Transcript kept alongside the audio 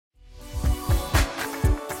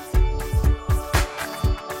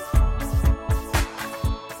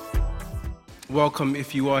welcome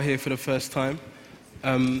if you are here for the first time.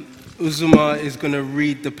 Uzuma is going to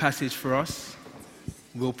read the passage for us.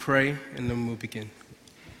 We'll pray and then we'll begin.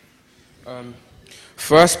 1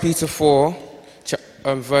 Peter 4,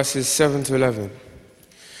 verses 7 to 11.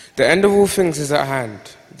 The end of all things is at hand.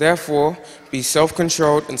 Therefore, be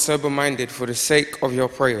self-controlled and sober-minded for the sake of your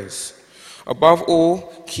prayers. Above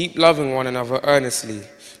all, keep loving one another earnestly,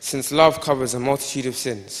 since love covers a multitude of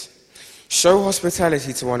sins. Show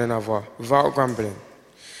hospitality to one another without grumbling.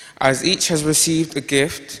 As each has received a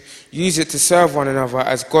gift, use it to serve one another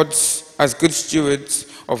as good stewards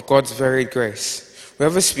of God's varied grace.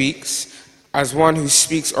 Whoever speaks, as one who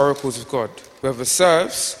speaks oracles of God. Whoever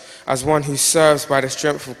serves, as one who serves by the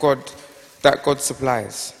strength of God that God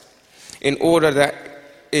supplies, in order that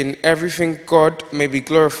in everything God may be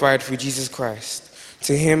glorified through Jesus Christ.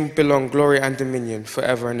 To him belong glory and dominion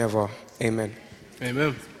forever and ever. Amen.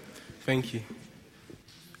 Amen. Thank you.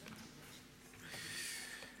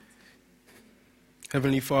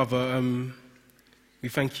 Heavenly Father, we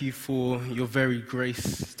thank you for your very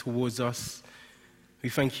grace towards us. We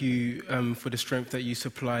thank you for the strength that you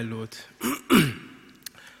supply, Lord.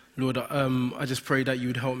 Lord, I just pray that you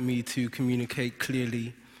would help me to communicate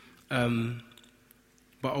clearly. But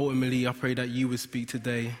ultimately, I pray that you would speak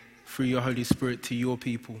today through your Holy Spirit to your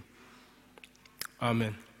people.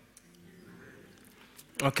 Amen.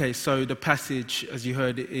 Okay, so the passage, as you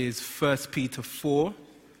heard, is 1 Peter 4,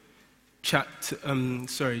 1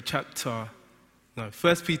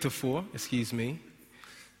 Peter 4,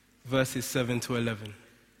 verses 7 to 11.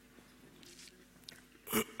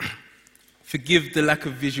 Forgive the lack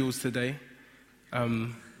of visuals today.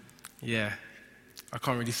 I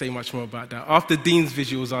can't really say much more about that. After Dean's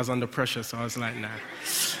visuals, I was under pressure, so I was like, nah.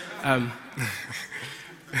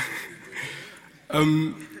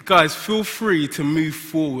 Guys, feel free to move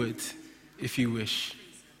forward if you wish.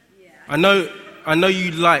 I know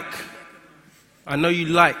you like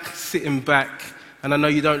sitting back, and I know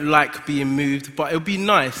you don't like being moved, but it'll be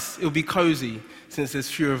nice, it'll be cozy, since there's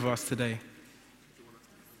fewer of us today.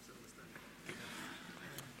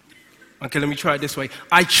 Okay, let me try it this way.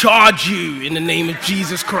 I charge you in the name of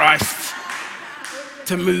Jesus Christ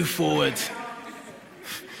to move forward.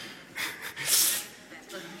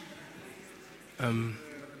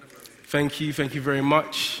 Thank you very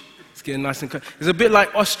much. It's getting nice and cozy. It's a bit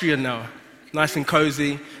like Austria now, nice and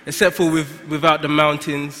cozy, except for without the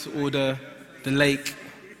mountains or the lake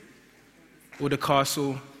or the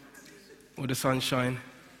castle or the sunshine.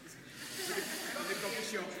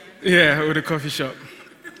 Yeah, or the coffee shop.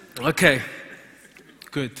 Okay,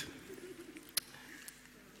 good.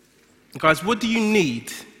 Guys, what do you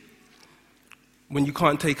need when you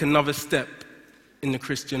can't take another step in the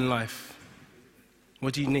Christian life?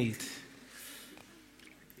 What do you need?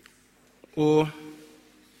 Or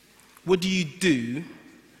what do you do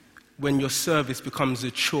when your service becomes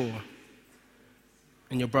a chore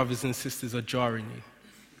and your brothers and sisters are jarring you?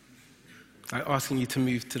 Like asking you to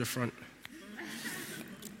move to the front.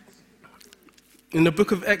 In the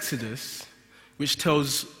book of Exodus, which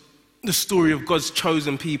tells the story of God's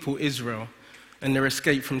chosen people, Israel, and their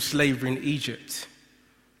escape from slavery in Egypt,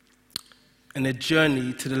 and their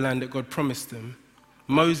journey to the land that God promised them,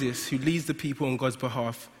 Moses, who leads the people on God's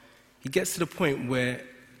behalf, he gets to the point where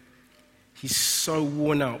he's so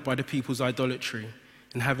worn out by the people's idolatry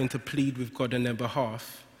and having to plead with God on their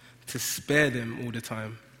behalf to spare them all the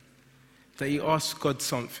time, that he asks God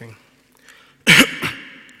something.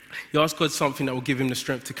 He asks God something that will give him the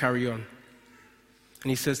strength to carry on. And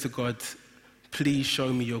he says to God, please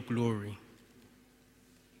show me your glory.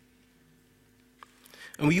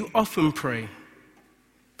 And we often pray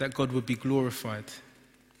that God would be glorified.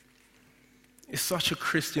 It's such a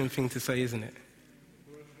Christian thing to say, isn't it?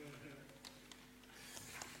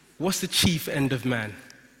 What's the chief end of man?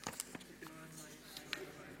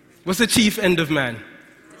 What's the chief end of man?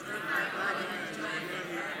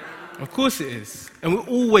 Of course it is. And we're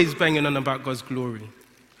always banging on about God's glory.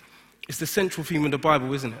 It's the central theme of the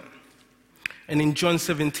Bible, isn't it? And in John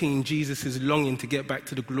 17, Jesus is longing to get back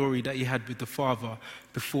to the glory that he had with the Father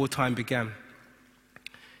before time began.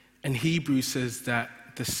 And Hebrews says that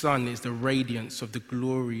the Son is the radiance of the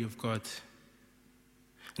glory of God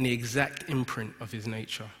and the exact imprint of his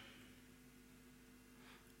nature.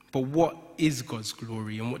 But what is God's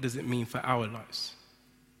glory and what does it mean for our lives?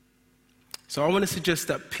 So I want to suggest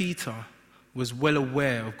that Peter was well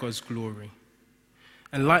aware of God's glory.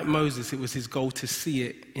 And like Moses, it was his goal to see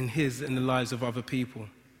it in his and the lives of other people.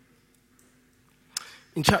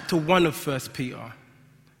 In chapter 1 of 1 Peter,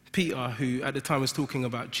 Peter, who at the time was talking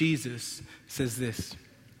about Jesus, says this: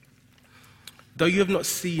 though you have not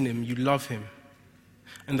seen him, you love him.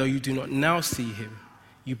 And though you do not now see him,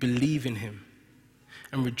 you believe in him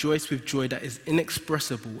and rejoice with joy that is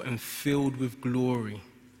inexpressible and filled with glory,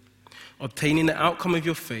 obtaining the outcome of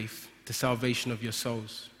your faith, the salvation of your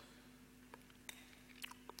souls.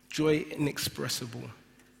 Joy inexpressible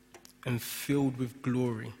and filled with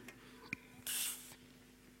glory.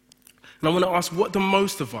 And I want to ask, what do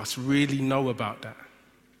most of us really know about that?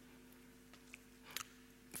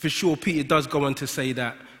 For sure, Peter does go on to say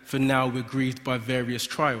that for now we're grieved by various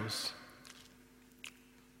trials.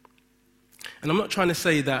 And I'm not trying to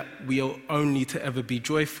say that we are only to ever be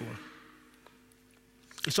joyful.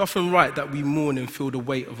 It's often right that we mourn and feel the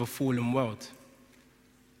weight of a fallen world.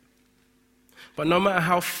 But no matter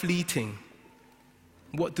how fleeting,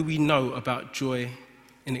 what do we know about joy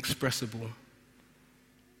inexpressible?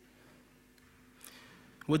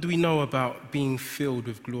 What do we know about being filled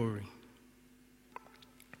with glory?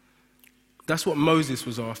 That's what Moses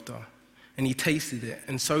was after, and he tasted it,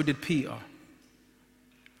 and so did Peter.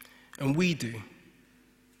 And we do,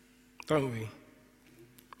 don't we?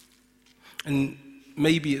 And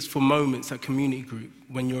maybe it's for moments at community group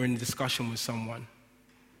when you're in a discussion with someone,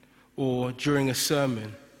 or during a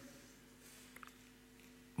sermon,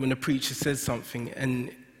 when a preacher says something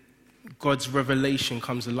and God's revelation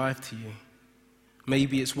comes alive to you.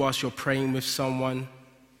 Maybe it's whilst you're praying with someone,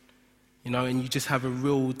 and you just have a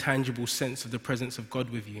real tangible sense of the presence of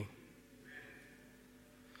God with you.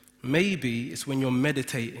 Maybe it's when you're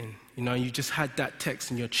meditating, you just had that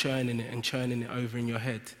text and you're churning it over in your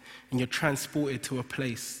head, and you're transported to a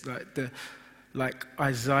place like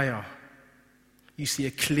Isaiah. You see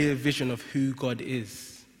a clear vision of who God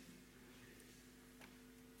is.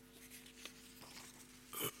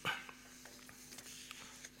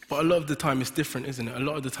 But a lot of the time it's different, isn't it? A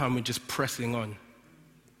lot of the time we're just pressing on.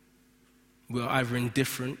 We're either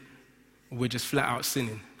indifferent or we're just flat out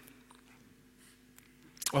sinning.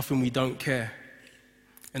 Often we don't care,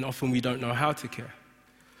 and often we don't know how to care.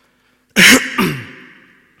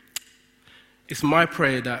 It's my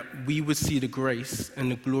prayer that we would see the grace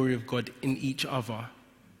and the glory of God in each other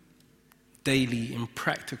daily in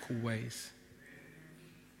practical ways.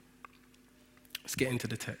 Let's get into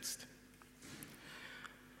the text.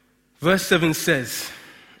 Verse 7 says,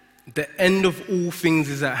 "The end of all things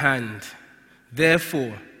is at hand.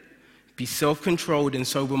 Therefore, be self-controlled and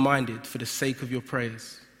sober-minded for the sake of your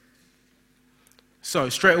prayers." So,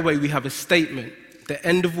 straight away we have a statement. The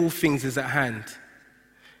end of all things is at hand.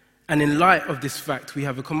 And in light of this fact, we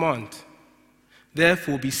have a command.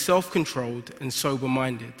 Therefore, be self-controlled and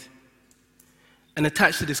sober-minded. And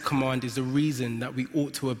attached to this command is the reason that we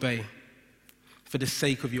ought to obey for the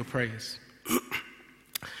sake of your prayers.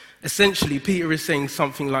 Essentially, Peter is saying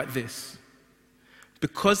something like this.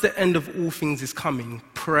 Because the end of all things is coming,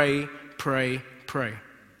 pray, pray, pray.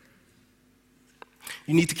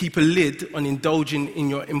 You need to keep a lid on indulging in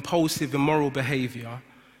your impulsive, immoral behavior,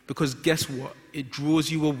 because guess what? It draws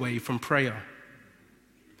you away from prayer.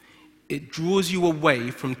 It draws you away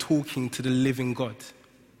from talking to the living God.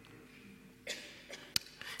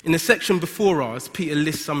 In the section before us, Peter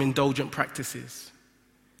lists some indulgent practices: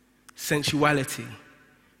 sensuality,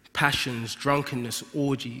 passions, drunkenness,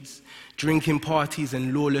 orgies, drinking parties,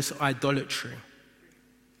 and lawless idolatry.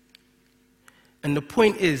 And the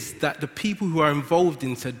point is that the people who are involved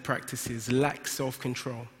in said practices lack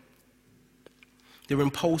self-control. They're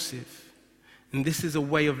impulsive, and this is a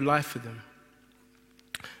way of life for them.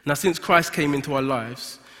 Now, since Christ came into our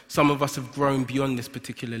lives, some of us have grown beyond this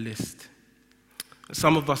particular list.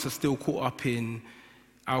 Some of us are still caught up in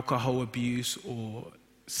alcohol abuse or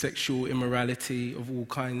sexual immorality of all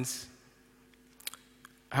kinds.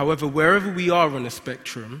 However, wherever we are on the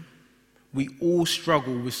spectrum, we all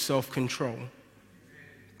struggle with self-control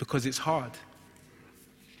because it's hard.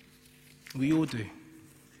 We all do.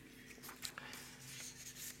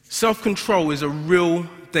 Self-control is a real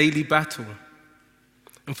daily battle.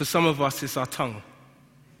 And for some of us, it's our tongue.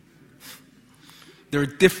 There are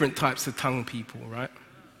different types of tongue people, right?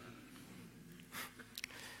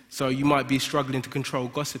 So you might be struggling to control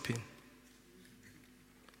gossiping.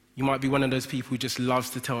 You might be one of those people who just loves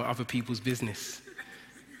to tell other people's business.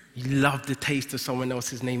 You love the taste of someone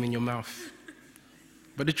else's name in your mouth.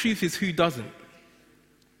 But the truth is, who doesn't?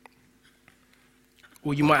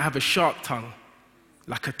 Or you might have a sharp tongue,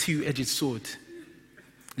 like a two-edged sword,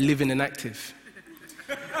 living and active.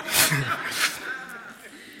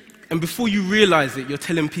 And before you realize it, you're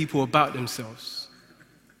telling people about themselves.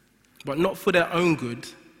 But not for their own good,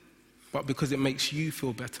 but because it makes you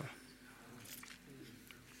feel better.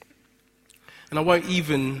 And I won't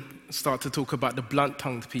even start to talk about the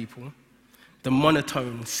blunt-tongued people, the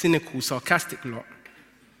monotone, cynical, sarcastic lot,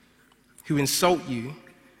 who insult you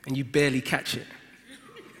and you barely catch it,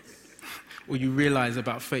 or you realize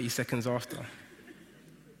about 30 seconds after.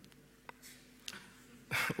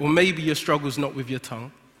 Or maybe your struggle's not with your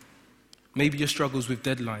tongue. Maybe your struggle's with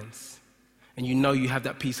deadlines, and you know you have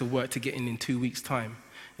that piece of work to get in 2 weeks' time,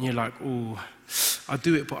 and you're like, oh, I'll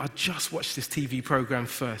do it, but I'll just watch this TV program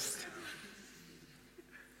first.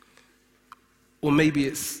 Or maybe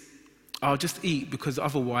it's, I'll just eat because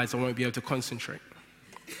otherwise I won't be able to concentrate.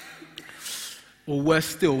 Or worse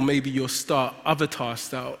still, maybe you'll start other tasks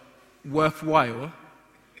that are worthwhile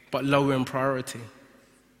but lower in priority.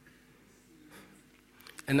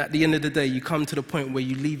 And at the end of the day, you come to the point where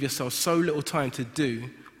you leave yourself so little time to do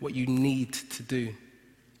what you need to do.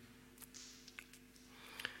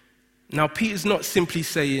 Now, Peter's not simply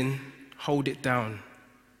saying, hold it down.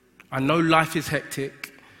 I know life is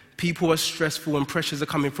hectic, people are stressful, and pressures are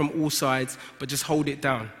coming from all sides, but just hold it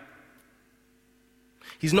down.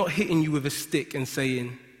 He's not hitting you with a stick and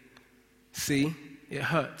saying, see, it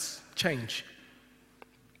hurts, change.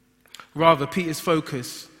 Rather, Peter's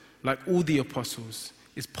focus, like all the apostles,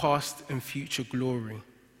 is past and future glory.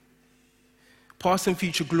 Past and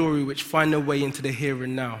future glory which find their way into the here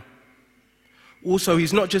and now. Also,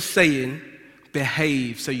 he's not just saying,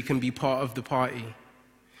 behave so you can be part of the party.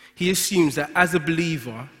 He assumes that as a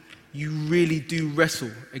believer, you really do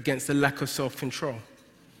wrestle against the lack of self-control.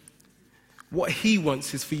 What he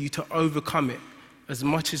wants is for you to overcome it as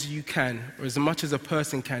much as you can, or as much as a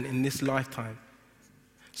person can in this lifetime,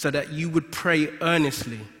 so that you would pray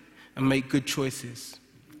earnestly and make good choices.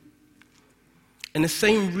 And the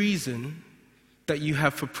same reason that you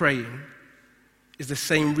have for praying is the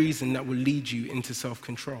same reason that will lead you into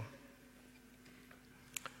self-control.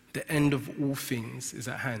 The end of all things is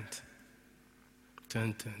at hand.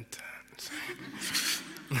 Dun, dun,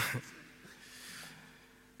 dun.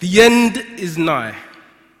 The end is nigh.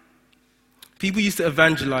 People used to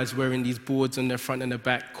evangelize wearing these boards on their front and their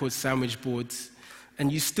back called sandwich boards,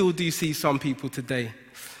 and you still do see some people today.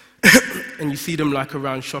 And you see them like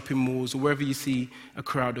around shopping malls or wherever you see a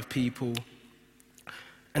crowd of people.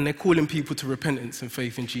 And they're calling people to repentance and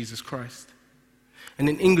faith in Jesus Christ. And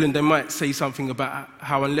in England, they might say something about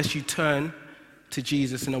how unless you turn to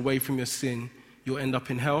Jesus and away from your sin, you'll end up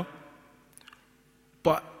in hell.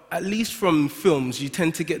 But at least from films, you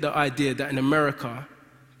tend to get the idea that in America,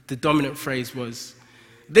 the dominant phrase was,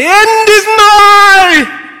 "The end is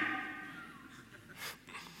nigh!"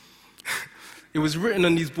 It was written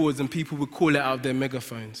on these boards and people would call it out of their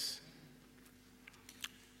megaphones.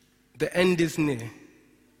 The end is near,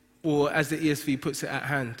 or as the ESV puts it, at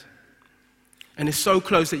hand. And it's so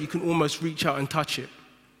close that you can almost reach out and touch it.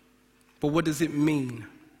 But what does it mean?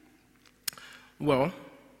 Well,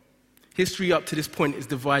 history up to this point is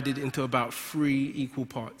divided into about 3 equal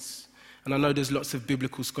parts. And I know there's lots of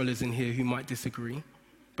biblical scholars in here who might disagree,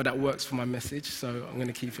 but that works for my message, so I'm going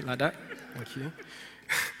to keep it like that. Thank you.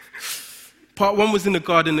 Part 1 was in the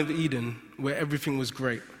Garden of Eden, where everything was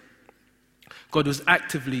great. God was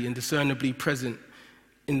actively and discernibly present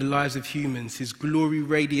in the lives of humans. His glory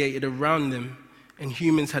radiated around them, and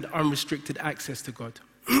humans had unrestricted access to God.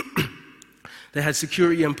 They had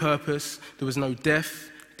security and purpose. There was no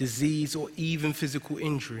death, disease, or even physical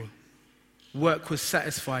injury. Work was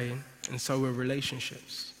satisfying, and so were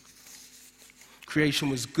relationships. Creation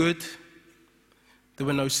was good. There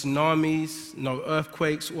were no tsunamis, no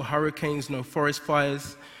earthquakes or hurricanes, no forest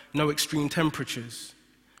fires, no extreme temperatures,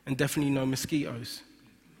 and definitely no mosquitoes.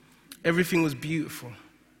 Everything was beautiful.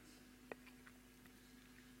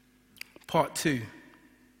 Part 2.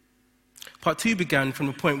 Part 2 began from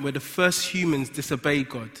the point where the first humans disobeyed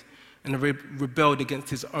God and rebelled against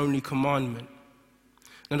his only commandment.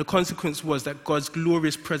 Now the consequence was that God's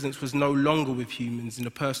glorious presence was no longer with humans in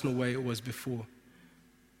the personal way it was before.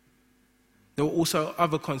 There were also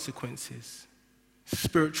other consequences,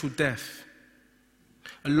 spiritual death.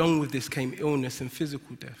 Along with this came illness and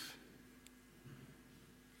physical death.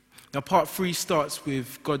 Now part 3 starts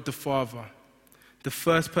with God the Father, the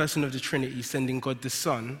first person of the Trinity, sending God the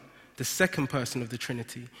Son, the second person of the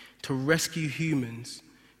Trinity, to rescue humans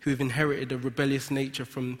who have inherited a rebellious nature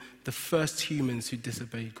from the first humans who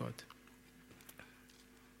disobeyed God.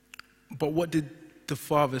 But what did the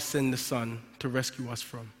Father send the Son to rescue us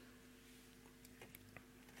from?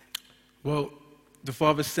 Well, the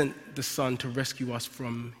Father sent the Son to rescue us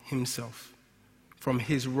from himself, from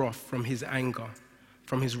his wrath, from his anger,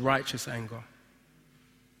 from his righteous anger.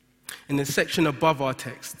 In the section above our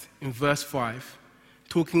text, in verse 5,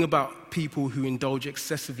 talking about people who indulge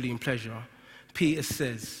excessively in pleasure, Peter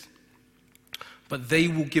says, "But they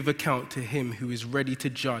will give account to him who is ready to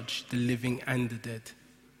judge the living and the dead."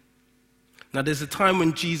 Now, there's a time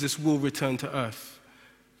when Jesus will return to earth,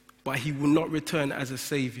 but he will not return as a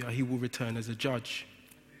savior, he will return as a judge.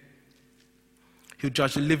 He'll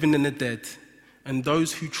judge the living and the dead, and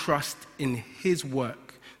those who trust in his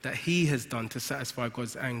work that he has done to satisfy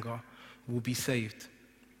God's anger will be saved.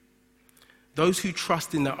 Those who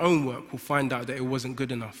trust in their own work will find out that it wasn't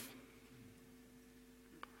good enough.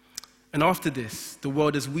 And after this, the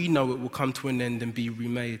world as we know it will come to an end and be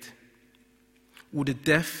remade. All the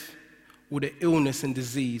death, all the illness and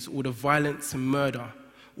disease, all the violence and murder,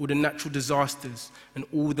 all the natural disasters, and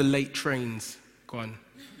all the late trains gone.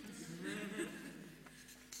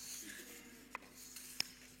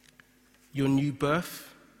 Your new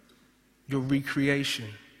birth, your recreation,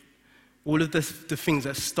 all of the things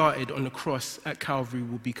that started on the cross at Calvary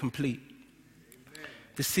will be complete.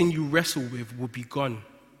 The sin you wrestle with will be gone.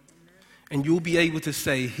 And you'll be able to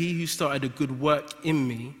say, he who started a good work in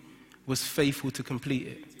me was faithful to complete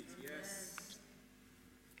it. Yes.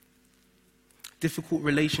 Difficult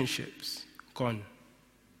relationships, gone.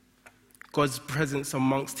 God's presence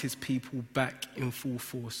amongst his people back in full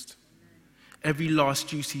force. Every last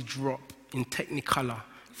juicy drop in Technicolor,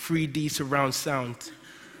 3D surround sound.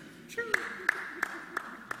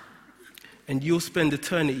 And you'll spend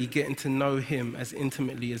eternity getting to know him as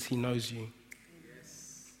intimately as he knows you.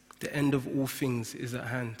 The end of all things is at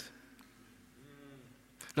hand.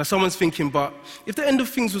 Now someone's thinking, but if the end of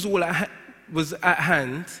things was at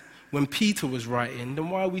hand when Peter was writing, then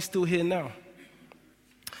why are we still here now?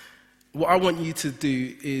 What I want you to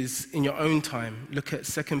do is, in your own time, look at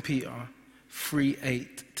 2 Peter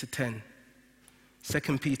 3:8-10.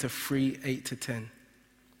 2 Peter 3:8-10.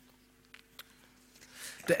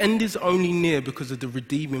 The end is only near because of the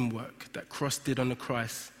redeeming work that Christ did on the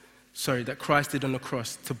cross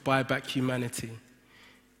to buy back humanity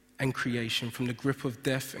and creation from the grip of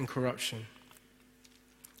death and corruption.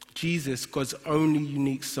 Jesus, God's only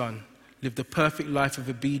unique Son, lived a perfect life of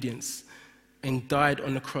obedience and died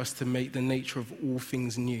on the cross to make the nature of all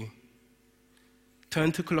things new.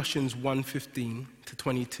 Turn to Colossians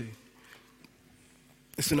 1:15-22.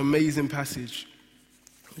 It's an amazing passage.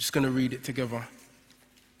 I'm just going to read it together.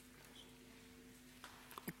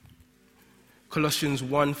 Colossians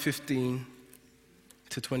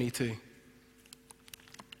 1:15-22.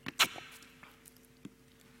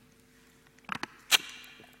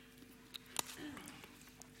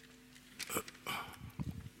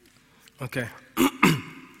 Okay.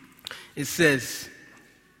 It says,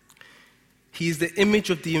 he is the image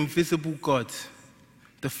of the invisible God,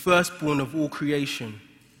 the firstborn of all creation.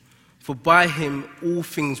 For by him all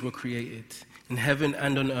things were created, in heaven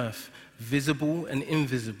and on earth, visible and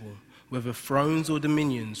invisible, whether thrones or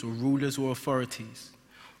dominions or rulers or authorities.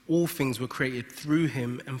 All things were created through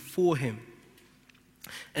him and for him.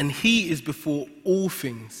 And he is before all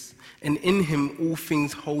things, and in him all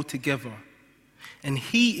things hold together. And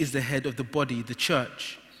he is the head of the body, the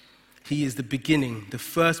church. He is the beginning, the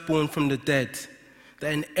firstborn from the dead,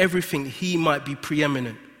 that in everything he might be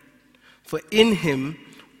preeminent. For in him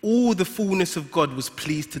all the fullness of God was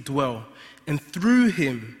pleased to dwell, and through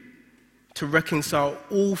him to reconcile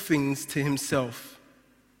all things to himself,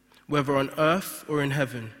 whether on earth or in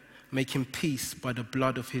heaven, making peace by the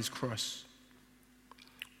blood of his cross.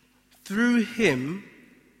 Through him,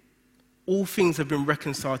 all things have been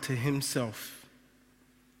reconciled to himself,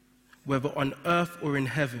 whether on earth or in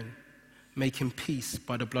heaven, making peace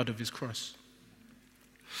by the blood of his cross.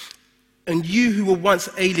 And you who were once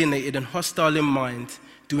alienated and hostile in mind,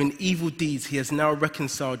 doing evil deeds, he has now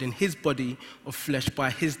reconciled in his body of flesh by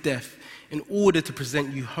his death, in order to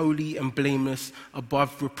present you holy and blameless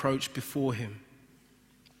above reproach before him.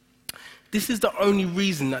 This is the only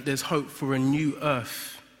reason that there's hope for a new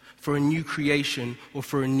earth, for a new creation, or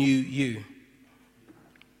for a new you.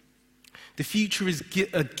 The future is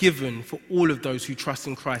a given for all of those who trust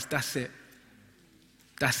in Christ. That's it.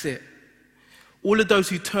 That's it. All of those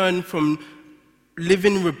who turn from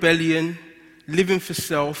living in rebellion, living for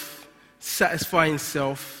self, satisfying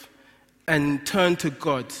self, and turn to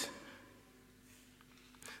God.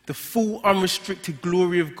 The full unrestricted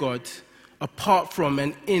glory of God, apart from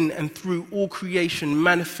and in and through all creation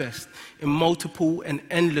manifest in multiple and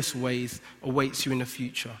endless ways, awaits you in the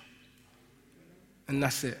future. And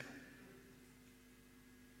that's it.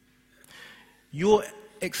 Your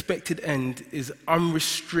expected end is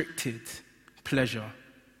unrestricted pleasure.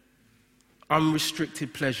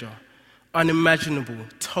 Unrestricted pleasure. Unimaginable,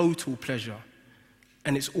 total pleasure.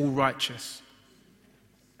 And it's all righteous.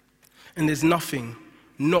 And there's nothing,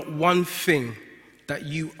 not one thing, that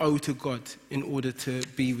you owe to God in order to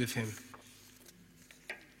be with him.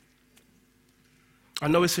 I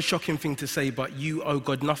know it's a shocking thing to say, but you owe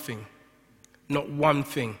God nothing. Not one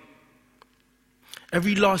thing.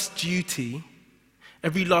 Every last duty,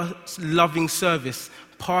 every last loving service,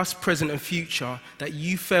 past, present, and future, that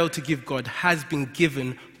you failed to give God has been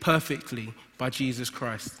given perfectly by Jesus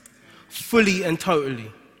Christ, fully and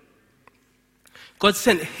totally. God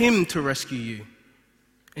sent him to rescue you,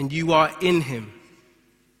 and you are in him.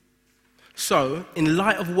 So, in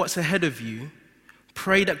light of what's ahead of you,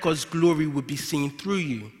 pray that God's glory would be seen through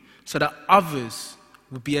you, so that others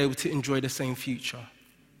would be able to enjoy the same future.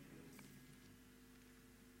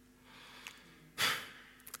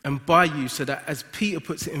 And by you, so that, as Peter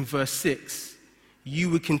puts it in verse 6, you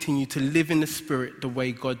would continue to live in the Spirit the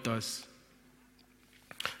way God does.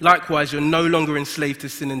 Likewise, you're no longer enslaved to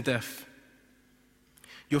sin and death.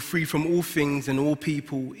 You're free from all things and all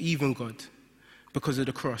people, even God, because of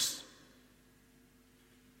the cross.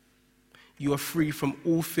 You are free from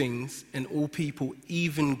all things and all people,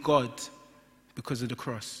 even God, because of the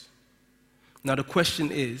cross. Now the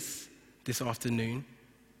question is, this afternoon,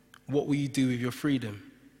 what will you do with your freedom?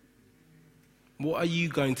 What are you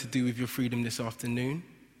going to do with your freedom this afternoon?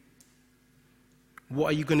 What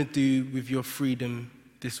are you going to do with your freedom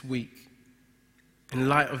this week, in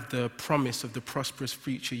light of the promise of the prosperous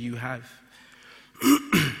future you have?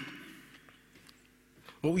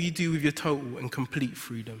 What will you do with your total and complete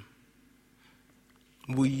freedom?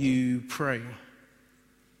 Will you pray?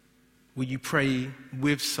 Will you pray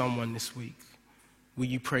with someone this week? Will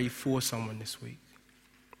you pray for someone this week?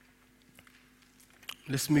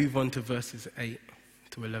 Let's move on to verses 8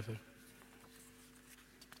 to 11.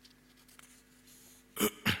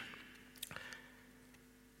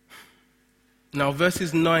 Now,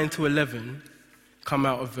 verses 9 to 11 come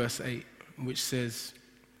out of verse 8, which says,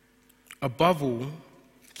 "Above all,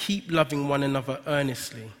 keep loving one another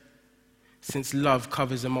earnestly, since love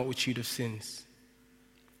covers a multitude of sins."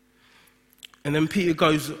 And then Peter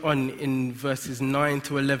goes on in verses 9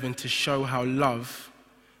 to 11 to show how love,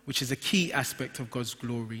 which is a key aspect of God's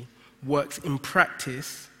glory, works in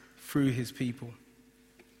practice through his people.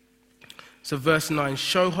 So verse 9,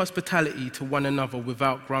 "Show hospitality to one another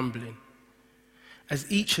without grumbling. As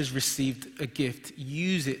each has received a gift,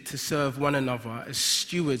 use it to serve one another as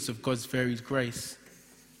stewards of God's varied grace.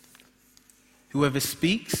 Whoever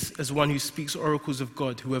speaks, as one who speaks oracles of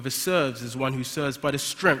God. Whoever serves, as one who serves by the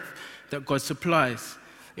strength that God supplies,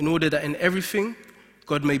 in order that in everything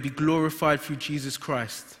God may be glorified through Jesus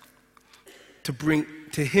Christ.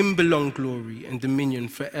 To him belong glory and dominion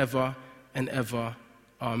forever and ever.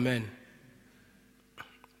 Amen."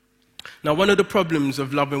 Now, one of the problems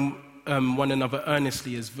of loving one another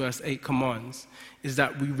earnestly, as verse 8 commands, is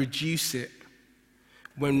that we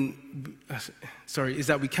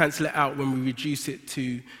cancel it out when we reduce it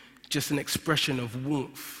to just an expression of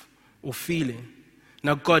warmth or feeling.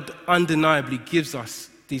 Now, God undeniably gives us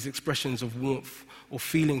these expressions of warmth or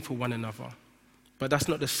feeling for one another, but that's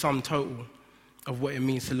not the sum total of what it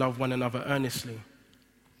means to love one another earnestly.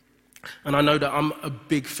 And I know that I'm a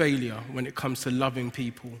big failure when it comes to loving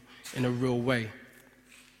people in a real way.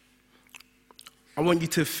 I want you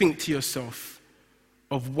to think to yourself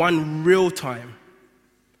of one real time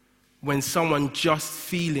when someone just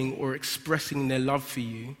feeling or expressing their love for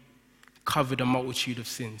you covered a multitude of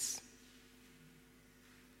sins.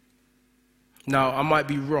 Now, I might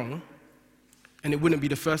be wrong, and it wouldn't be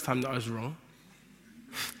the first time that I was wrong.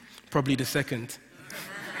 Probably the second.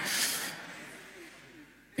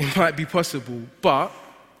 It might be possible, but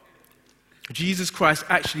Jesus Christ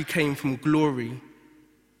actually came from glory,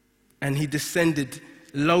 and he descended,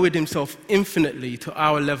 lowered himself infinitely to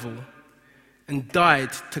our level, and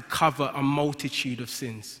died to cover a multitude of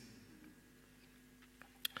sins.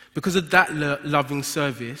 Because of that loving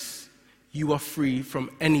service, you are free from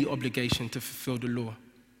any obligation to fulfill the law.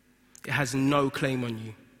 It has no claim on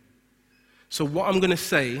you. So what I'm going to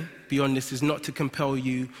say beyond this is not to compel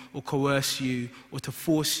you or coerce you or to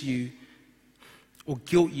force you or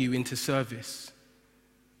guilt you into service.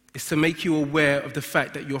 It's to make you aware of the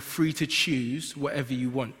fact that you're free to choose whatever you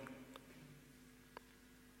want.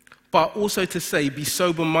 But also to say, be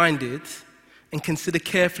sober-minded and consider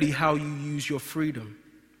carefully how you use your freedom.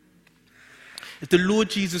 If the Lord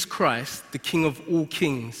Jesus Christ, the King of all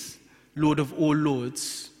kings, Lord of all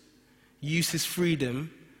lords, used his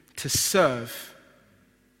freedom to serve,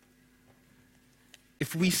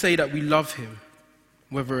 if we say that we love him,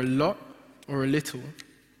 whether a lot or a little,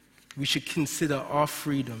 we should consider our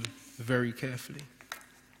freedom very carefully.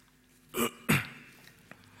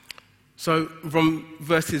 So from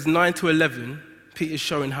verses 9 to 11, Peter's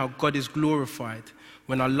showing how God is glorified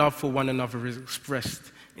when our love for one another is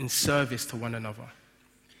expressed in service to one another.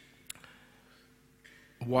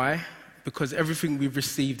 Why? Because everything we've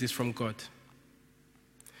received is from God.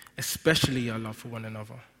 especially our love for one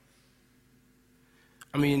another.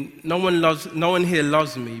 I mean, no one here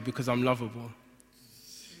loves me because I'm lovable.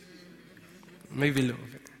 Maybe a little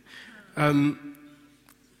bit.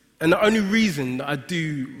 And the only reason that I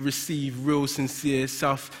do receive real, sincere,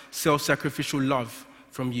 self-sacrificial love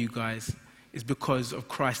from you guys is because of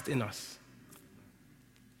Christ in us.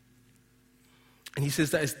 And he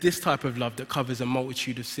says that it's this type of love that covers a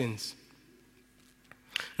multitude of sins.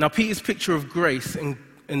 Now, Peter's picture of grace and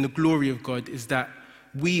the glory of God is that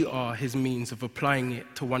we are his means of applying it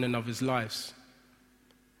to one another's lives.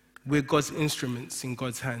 We're God's instruments in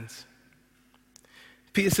God's hands.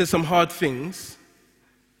 Peter says some hard things.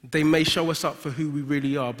 They may show us up for who we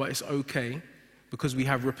really are, but it's okay because we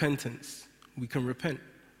have repentance. We can repent.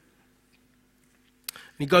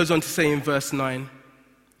 And he goes on to say in verse 9,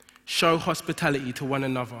 show hospitality to one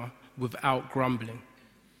another without grumbling.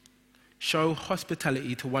 Show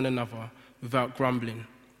hospitality to one another without grumbling.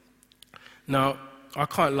 Now, I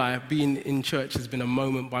can't lie, being in church has been a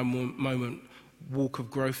moment-by-moment walk of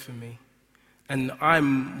growth for me. And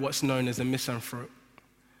I'm what's known as a misanthrope.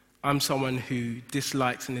 I'm someone who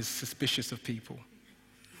dislikes and is suspicious of people.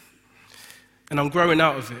 And I'm growing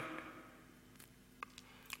out of it.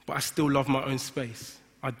 But I still love my own space.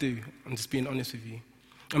 I do. I'm just being honest with you.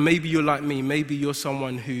 And maybe you're like me. Maybe you're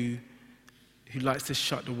someone who likes to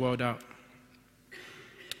shut the world out.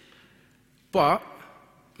 But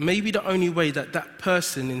maybe the only way that that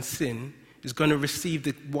person in sin is going to receive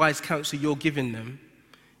the wise counsel you're giving them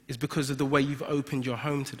is because of the way you've opened your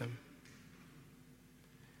home to them.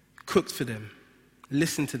 Cooked for them,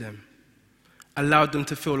 listened to them, allowed them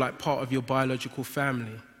to feel like part of your biological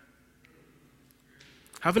family.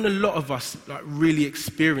 Haven't a lot of us really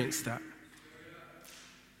experienced that?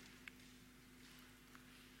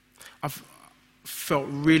 I've felt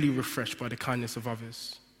really refreshed by the kindness of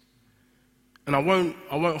others. And I won't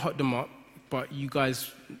hot them up, but you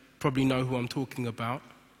guys probably know who I'm talking about.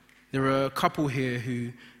 There are a couple here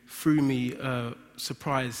who threw me a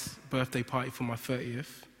surprise birthday party for my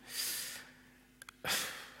 30th.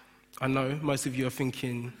 I know, most of you are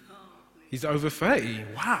thinking, he's over 30,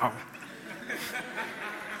 wow.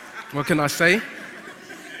 What can I say?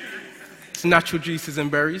 It's natural juices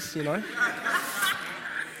and berries, you know.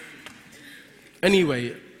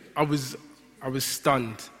 Anyway, I was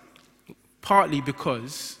stunned, partly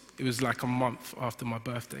because it was like a month after my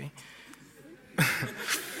birthday.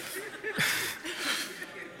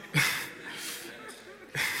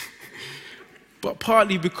 But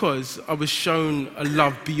partly because I was shown a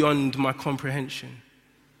love beyond my comprehension,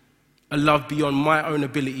 a love beyond my own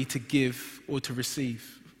ability to give or to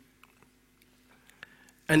receive.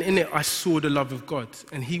 And in it, I saw the love of God,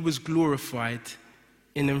 and he was glorified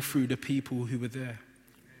in and through the people who were there.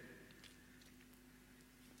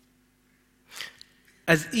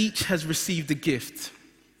 As each has received a gift,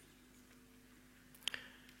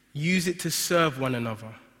 use it to serve one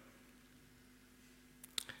another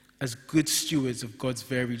as good stewards of God's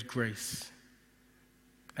varied grace.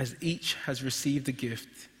 As each has received a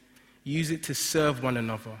gift, use it to serve one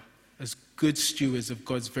another as good stewards of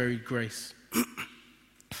God's varied grace.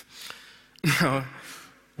 Now,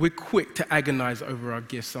 we're quick to agonize over our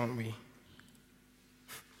gifts, aren't we?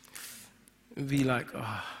 Be like,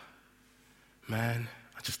 oh, man,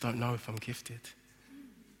 I just don't know if I'm gifted.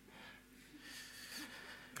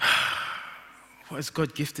 What has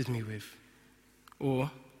God gifted me with? Or,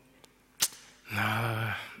 no,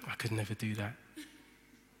 I could never do that.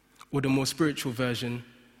 Or the more spiritual version,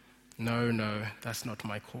 no, that's not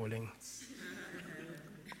my calling.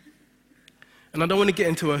 And I don't want to get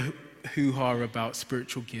into a hoo-ha about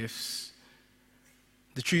spiritual gifts.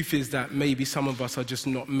 The truth is that maybe some of us are just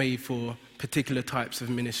not made for particular types of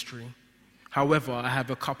ministry. However, I have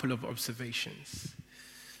a couple of observations.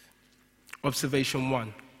 Observation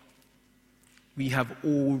 1, we have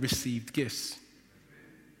all received gifts.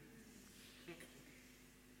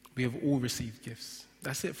 We have all received gifts.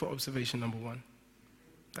 That's it for observation number 1.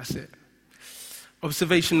 That's it.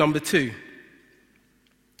 Observation number 2.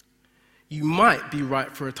 You might be right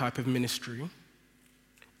for a type of ministry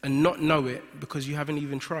and not know it because you haven't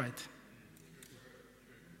even tried.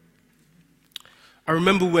 I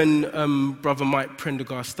remember when Brother Mike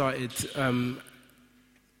Prendergast started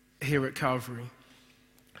here at Calvary,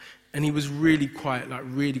 and he was really quiet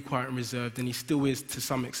and reserved, and he still is to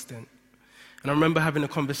some extent. And I remember having a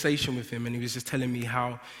conversation with him, and he was just telling me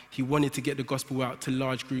how he wanted to get the gospel out to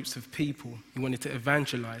large groups of people. He wanted to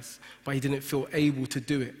evangelize, but he didn't feel able to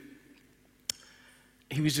do it.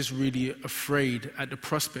 He was just really afraid at the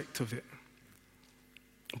prospect of it.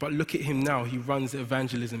 But look at him now. He runs the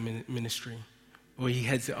evangelism ministry, or he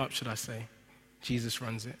heads it up, should I say. Jesus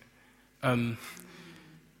runs it.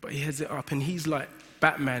 But he heads it up, and he's like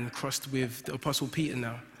Batman crossed with the Apostle Peter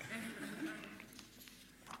now.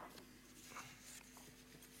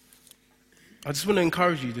 I just want to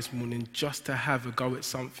encourage you this morning just to have a go at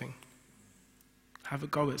something. Have a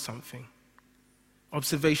go at something.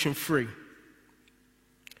 Observation 3.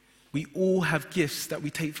 We all have gifts that we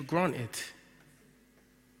take for granted.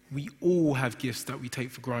 We all have gifts that we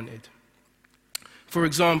take for granted. For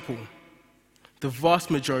example, the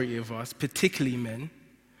vast majority of us, particularly men,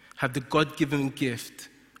 have the God-given gift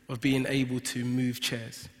of being able to move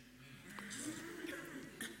chairs.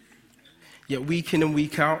 Yet week in and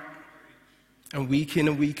week out, and week in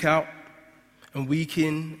and week out, and week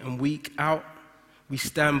in and week out, we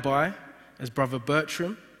stand by as Brother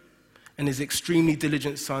Bertram and his extremely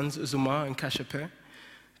diligent sons, Uzuma and Kashape,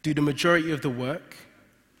 do the majority of the work,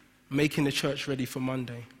 making the church ready for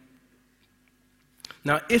Monday.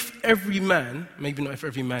 Now, if every man, maybe not if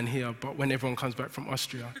every man here, but when everyone comes back from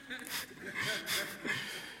Austria,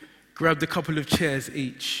 grabbed a couple of chairs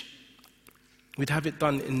each, we'd have it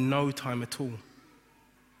done in no time at all.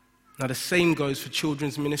 Now, the same goes for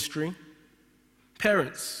children's ministry.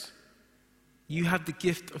 Parents, you have the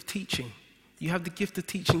gift of teaching. You have the gift of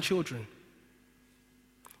teaching children.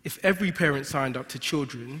 If every parent signed up to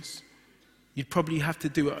children's, you'd probably have to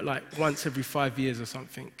do it like once every 5 years or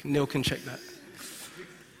something. Neil can check that.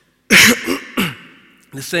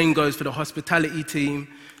 The same goes for the hospitality team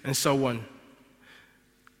and so on.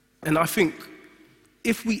 And I think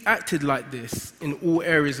if we acted like this in all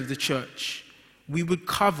areas of the church, we would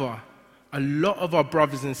cover a lot of our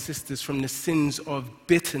brothers and sisters from the sins of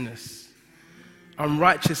bitterness,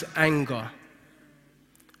 unrighteous anger,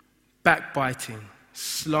 backbiting,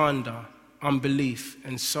 slander, unbelief,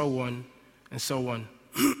 and so on and so on.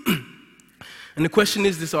 And the question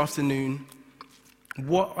is this afternoon,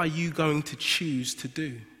 what are you going to choose to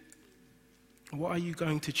do? What are you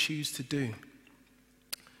going to choose to do?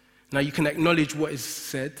 Now, you can acknowledge what is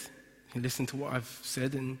said, you can listen to what I've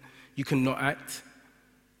said, and you can not act,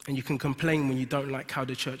 and you can complain when you don't like how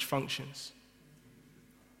the church functions.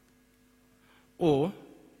 Or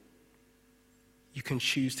you can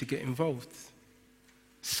choose to get involved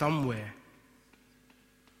somewhere.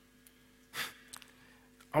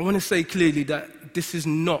 I want to say clearly that this is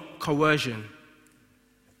not coercion.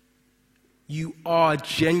 You are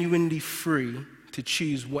genuinely free to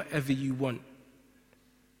choose whatever you want.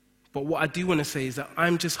 But what I do want to say is that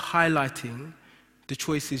I'm just highlighting the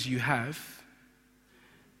choices you have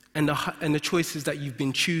and the choices that you've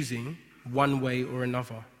been choosing one way or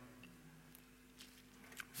another.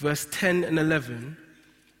 Verse 10 and 11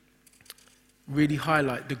 really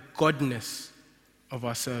highlight the godness of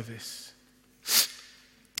our service.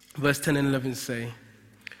 Verse 10 and 11 say,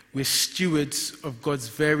 we're stewards of God's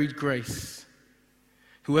varied grace.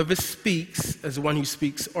 Whoever speaks as the one who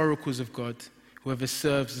speaks oracles of God, whoever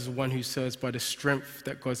serves as the one who serves by the strength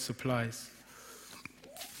that God supplies.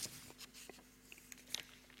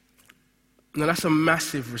 Now that's a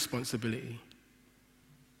massive responsibility.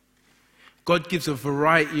 God gives a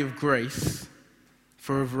variety of grace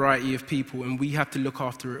for a variety of people, and we have to look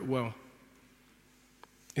after it well.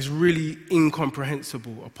 It's really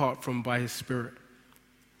incomprehensible apart from by His Spirit.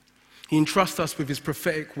 He entrusts us with His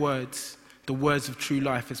prophetic words, the words of true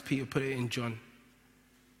life, as Peter put it in John.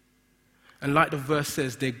 And like the verse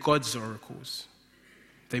says, they're God's oracles.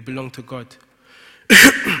 They belong to God.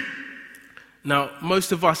 Now,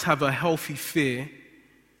 most of us have a healthy fear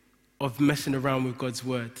of messing around with God's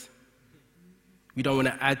word. We don't want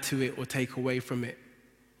to add to it or take away from it.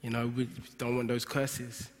 We don't want those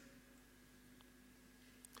curses.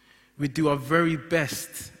 We do our very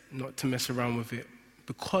best not to mess around with it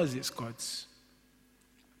because it's God's.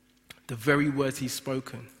 The very words He's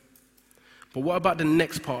spoken. But what about the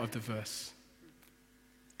next part of the verse?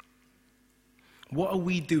 What are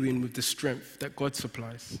we doing with the strength that God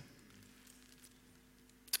supplies?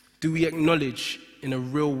 Do we acknowledge in a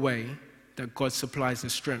real way that God supplies the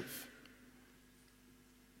strength?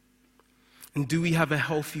 And do we have a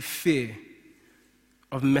healthy fear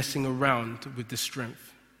of messing around with the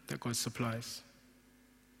strength that God supplies?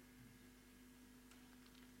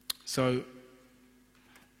 So,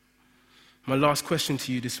 my last question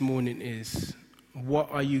to you this morning is,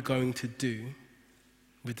 what are you going to do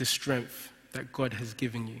with the strength that God has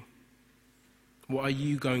given you? What are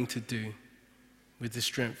you going to do with the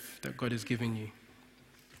strength that God has given you?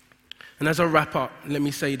 And as I wrap up, let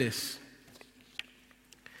me say this.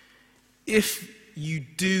 If you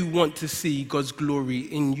do want to see God's glory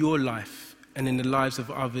in your life and in the lives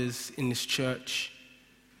of others in this church,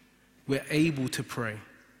 we're able to pray.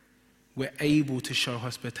 We're able to show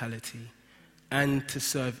hospitality. and to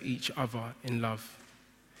serve each other in love,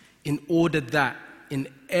 in order that in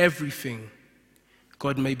everything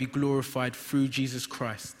God may be glorified through Jesus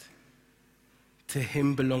Christ. To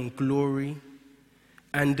him belong glory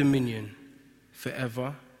and dominion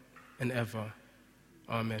forever and ever.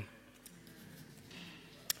 Amen.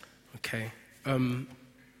 Okay, I'm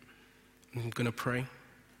going to pray.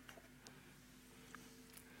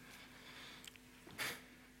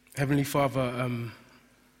 Heavenly Father,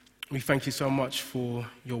 we thank you so much for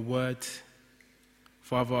your word.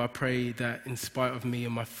 Father, I pray that in spite of me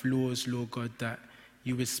and my flaws, Lord God, that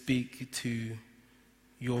you would speak to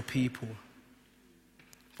your people.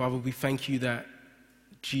 Father, we thank you that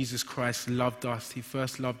Jesus Christ loved us. He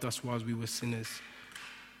first loved us while we were sinners,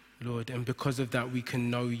 Lord. And because of that, we can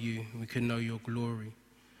know you. We can know your glory.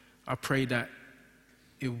 I pray that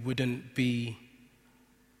it wouldn't be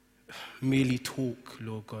merely talk,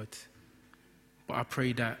 Lord God. But I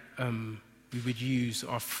pray that we would use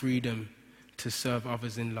our freedom to serve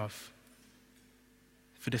others in love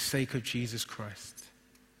for the sake of Jesus Christ.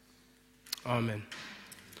 Amen.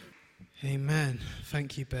 Amen.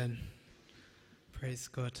 Thank you, Ben. Praise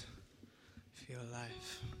God for your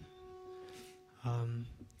life.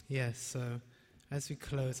 So as we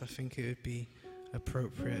close, I think it would be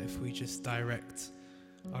appropriate if we just direct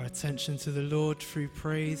our attention to the Lord through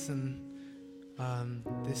praise. And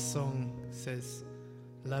this song says,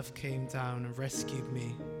 love came down and rescued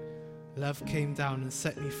me. Love came down and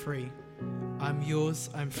set me free. I'm yours,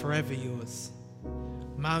 I'm forever yours.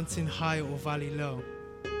 Mountain high or valley low,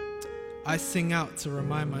 I sing out to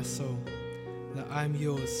remind my soul that I'm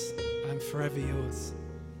yours, I'm forever yours.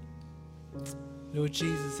 Lord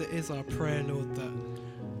Jesus, it is our prayer, Lord, that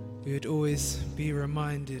we would always be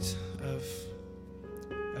reminded of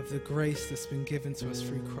the grace that's been given to us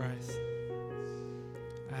through Christ.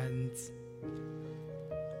 And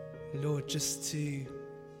Lord, just to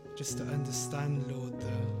understand, Lord,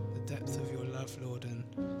 the depth of your love, Lord, and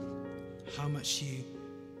how much you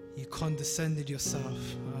condescended yourself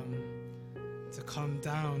to come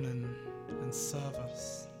down and serve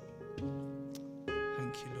us.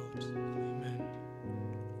 Thank you, Lord. Amen.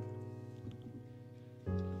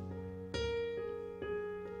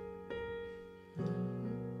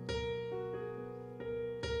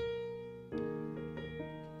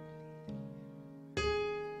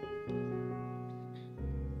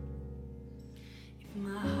 If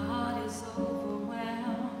my heart is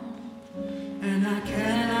overwhelmed and I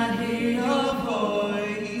cannot hear your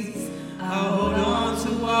voice, I'll hold on to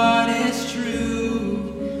what is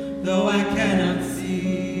true, though I cannot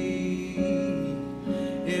see.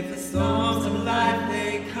 If the storms of life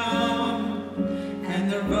they come and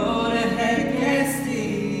the road ahead gets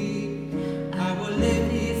steep, I will lift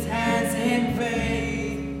these hands in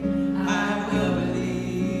faith. I will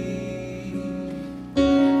believe.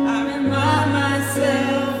 I remind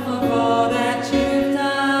myself of all that you've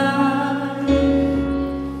done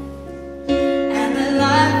and the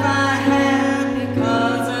life I had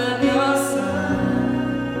because of your Son.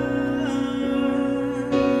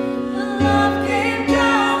 Love came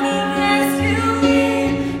down and rescued me.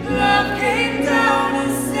 Love came down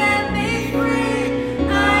and set me free.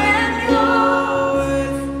 I am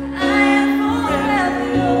yours. I am forever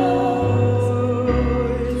yours.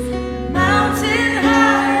 Mountain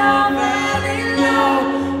high or valley low,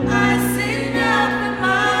 I sing out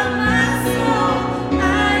from my soul. I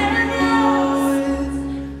am yours.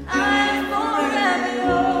 I am forever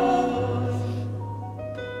yours.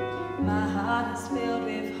 My heart is filled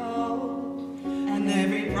with hope, and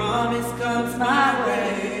every promise comes my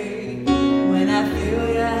way. When I feel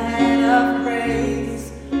your hand of praise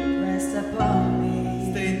rest upon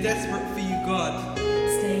me. Staying desperate for you, God.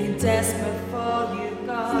 Staying desperate for you,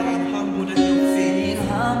 God. Staying humbled at your Staying feet.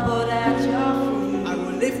 humbled at your feet. I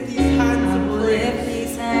will lift these hands I and will lift praise.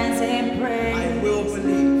 these hands in praise. I will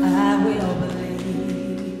believe. I will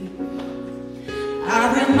believe. I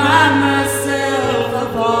remind myself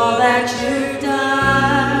of all that you've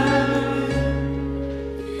done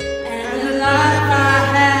and the life I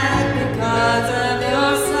had because of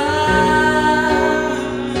your Son.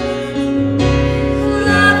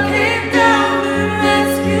 Love came down and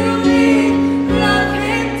rescued me. Love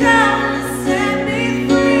came down and set me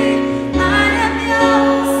free. I am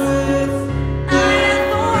yours. I am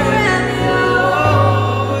forever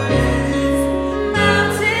yours.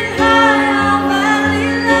 Mountain high or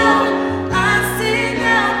valley low,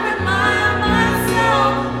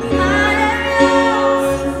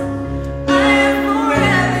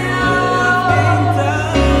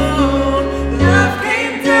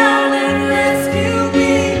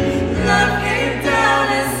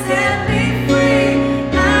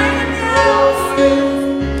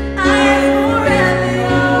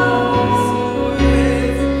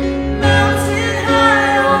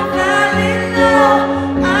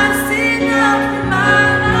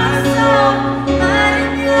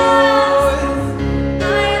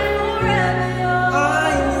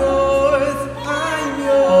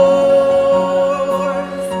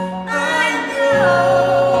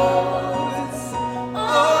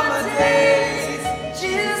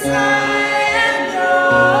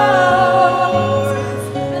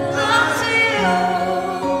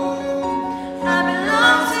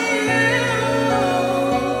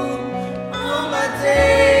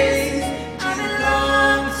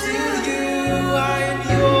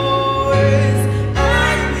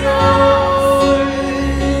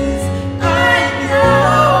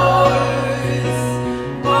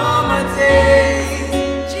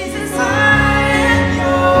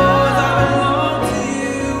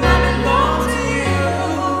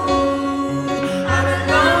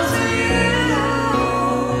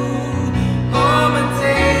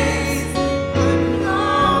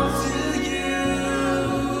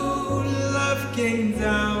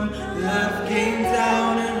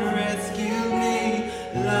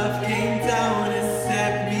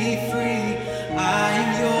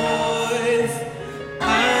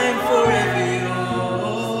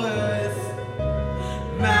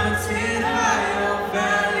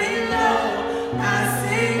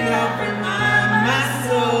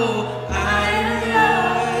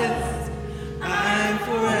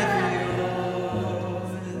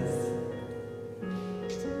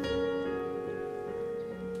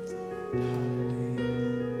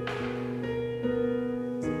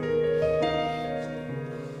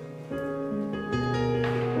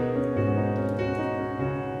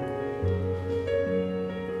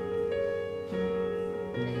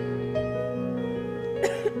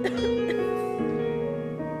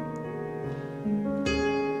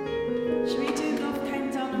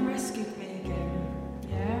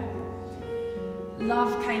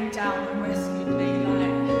 Love came down and rescued me,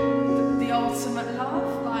 like the ultimate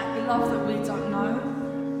love, like the love that we don't know,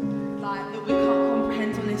 like that we can't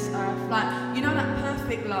comprehend on this earth, like, you know, that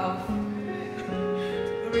perfect love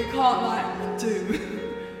that we can't like do.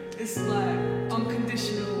 It's like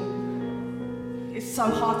unconditional. It's so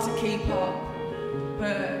hard to keep up,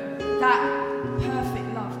 but that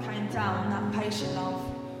perfect love came down, that patient love,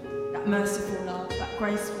 that merciful love, that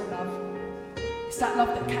graceful love. It's that love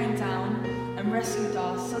that came down and rescued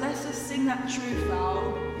us. So let's just sing that truth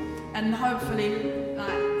out, and hopefully,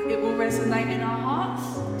 like, it will resonate in our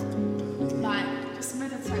hearts. Like, just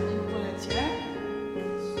meditate on the words, yeah?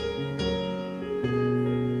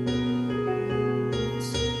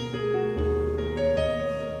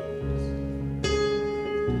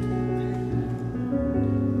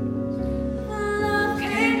 Love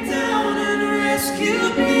came down and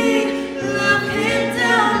rescued me. Love came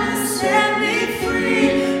down and set me free.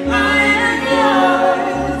 I am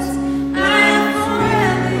yours. I am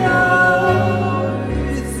forever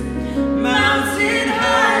yours. Mountain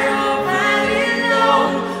high or valley low,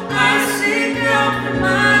 I sing out for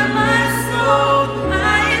my soul.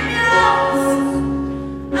 I am yours.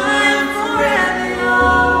 I am forever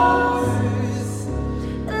yours.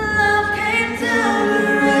 Love came down and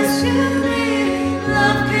rescued me.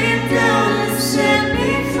 Love came down and set me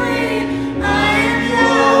free. I am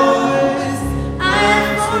yours. I am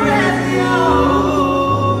forever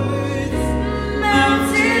yours.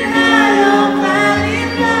 Mountain high or valley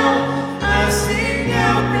low, I sing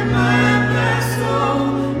out for my soul.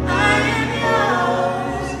 I am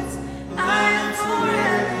yours. I am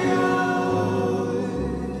forever yours.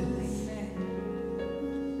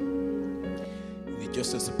 Amen.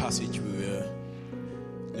 Just as the passage we were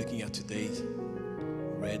looking at today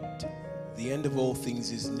read, the end of all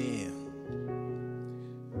things is near.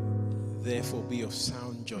 Therefore be of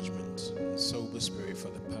sound judgment and sober spirit for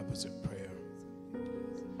the purpose of prayer.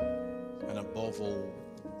 And above all,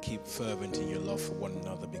 keep fervent in your love for one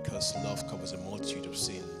another, because love covers a multitude of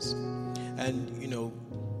sins. And, you know,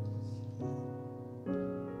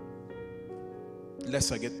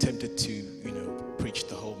 lest I get tempted to, preach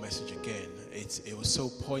the whole message again, it was so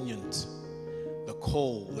poignant, the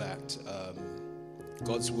call that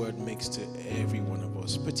God's word makes to every one of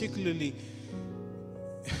us, particularly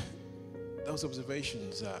those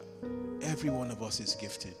observations that every one of us is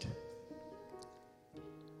gifted.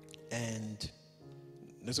 And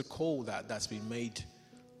there's a call that's been made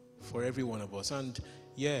for every one of us. And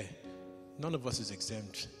yeah, none of us is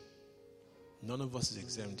exempt. None of us is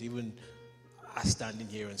exempt. Even us standing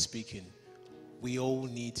here and speaking, we all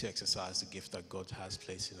need to exercise the gift that God has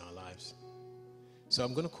placed in our lives. So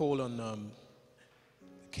I'm going to call on the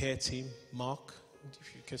care team. Mark,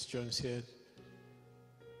 if you catch Jones here.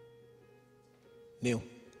 Neil.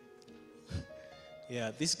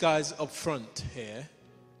 Yeah, these guys up front here.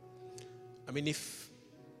 I mean, if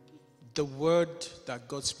the word that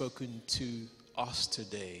God's spoken to us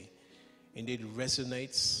today indeed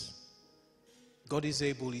resonates, God is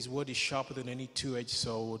able, his word is sharper than any two-edged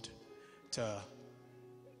sword to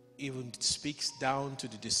even speaks down to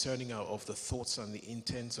the discerning of the thoughts and the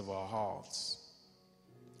intents of our hearts.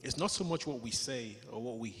 It's not so much what we say or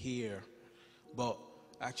what we hear, but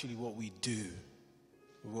actually what we do,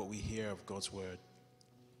 what we hear of God's word.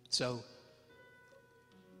 So,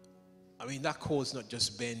 I mean, that call is not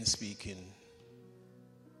just Ben speaking.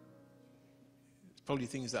 It's probably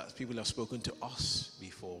things that people have spoken to us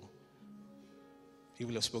before.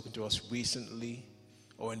 People have spoken to us recently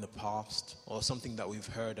or in the past, or something that we've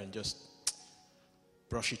heard and just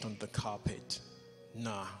brush it on the carpet.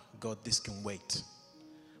 Nah, God, this can wait.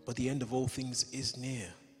 But the end of all things is near.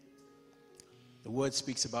 The word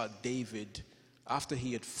speaks about David after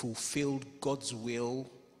he had fulfilled God's will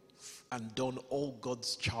and done all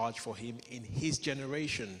God's charge for him in his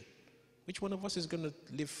generation. Which one of us is going to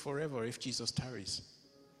live forever if Jesus tarries?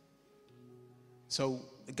 So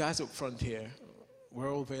the guys up front here,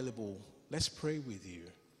 we're all available. Let's pray with you.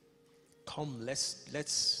 Come, let's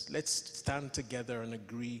stand together and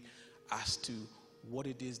agree as to what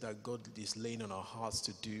it is that God is laying on our hearts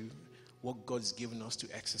to do, what God's given us to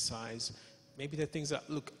exercise. Maybe there are things that,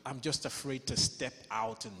 look, I'm just afraid to step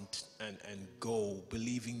out and go,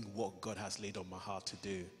 believing what God has laid on my heart to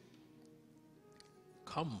do.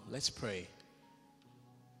 Come, let's pray.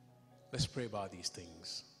 Let's pray about these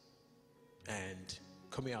things and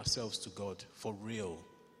commit ourselves to God for real.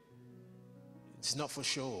 It's not for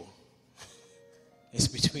sure. It's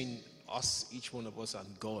between us, each one of us,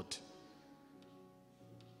 and God.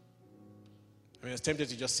 I mean, I was tempted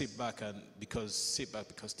to just sit back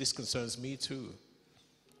because this concerns me too.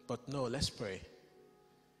 But no, let's pray.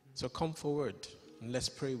 So come forward and let's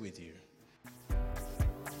pray with you.